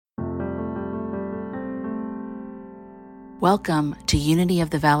Welcome to Unity of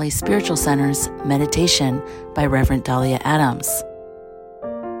the Valley Spiritual Center's meditation by Reverend Dahlia Adams.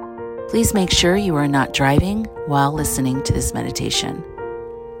 Please make sure you are not driving while listening to this meditation.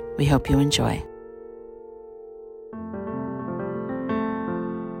 We hope you enjoy.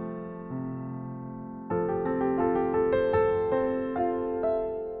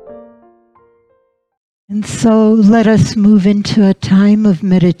 And so let us move into a time of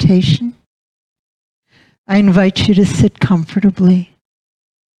meditation. I invite you to sit comfortably.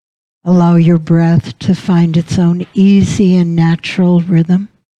 Allow your breath to find its own easy and natural rhythm.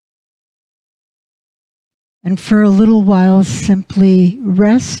 And for a little while, simply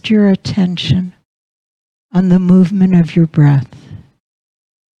rest your attention on the movement of your breath.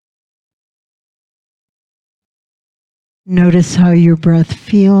 Notice how your breath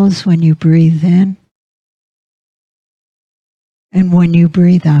feels when you breathe in and when you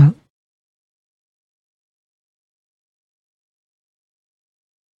breathe out.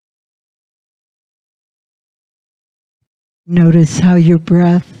 Notice how your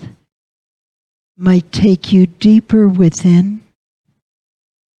breath might take you deeper within,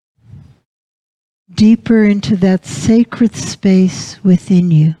 deeper into that sacred space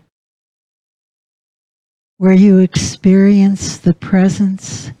within you, where you experience the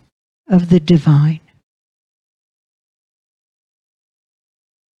presence of the divine.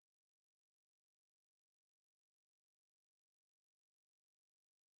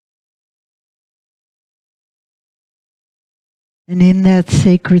 And in that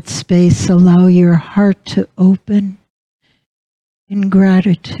sacred space, allow your heart to open in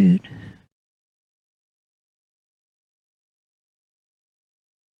gratitude.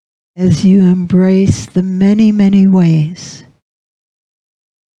 As you embrace the many, many ways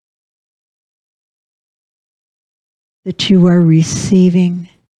that you are receiving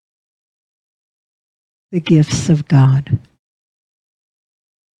the gifts of God.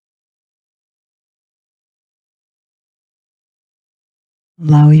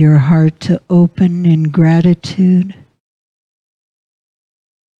 Allow your heart to open in gratitude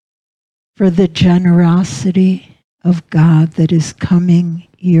for the generosity of God that is coming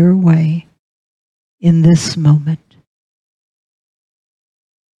your way in this moment.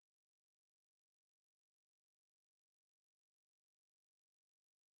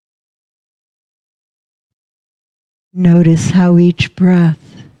 Notice how each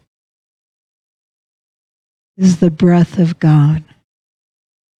breath is the breath of God.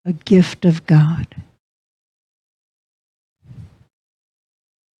 A gift of God.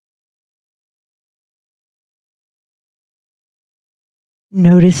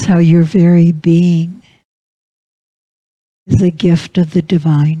 Notice how your very being is a gift of the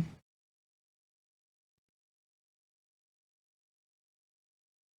divine.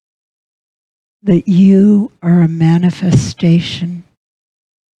 That you are a manifestation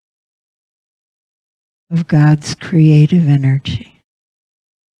of God's creative energy.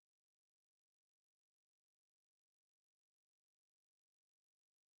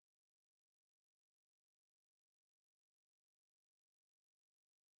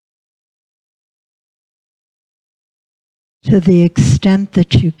 To the extent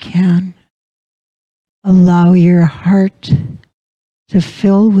that you can, allow your heart to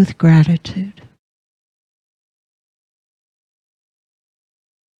fill with gratitude.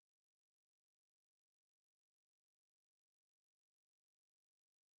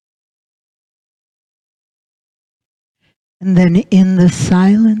 And then in the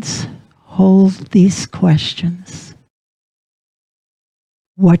silence, hold these questions.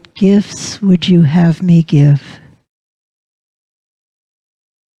 What gifts would you have me give?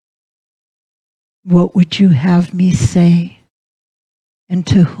 What would you have me say, and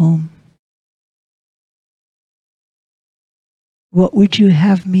to whom? What would you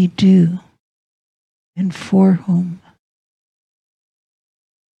have me do, and for whom?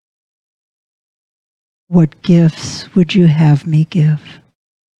 What gifts would you have me give?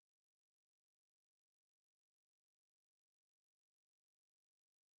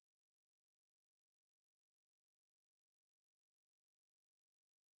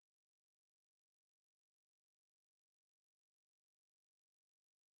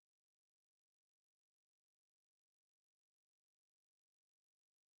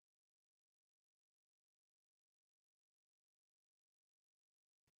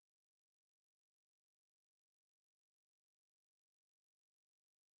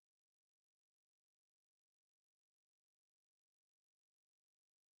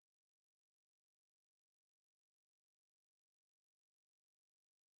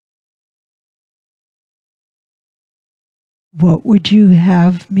 What would you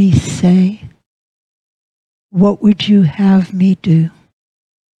have me say, What would you have me do?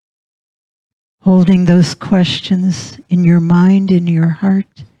 Holding those questions in your mind, in your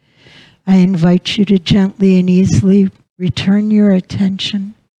heart, I invite you to gently and easily return your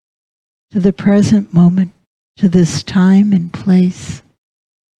attention to the present moment, to this time and place.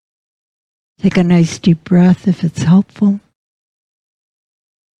 Take a nice deep breath if it's helpful.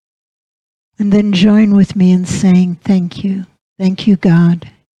 And then join with me in saying, thank you. Thank you, God.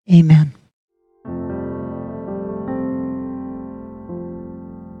 Amen.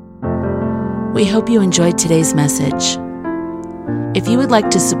 We hope you enjoyed today's message. If you would like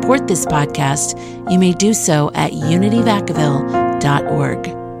to support this podcast, you may do so at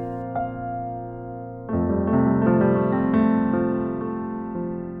unityvacaville.org.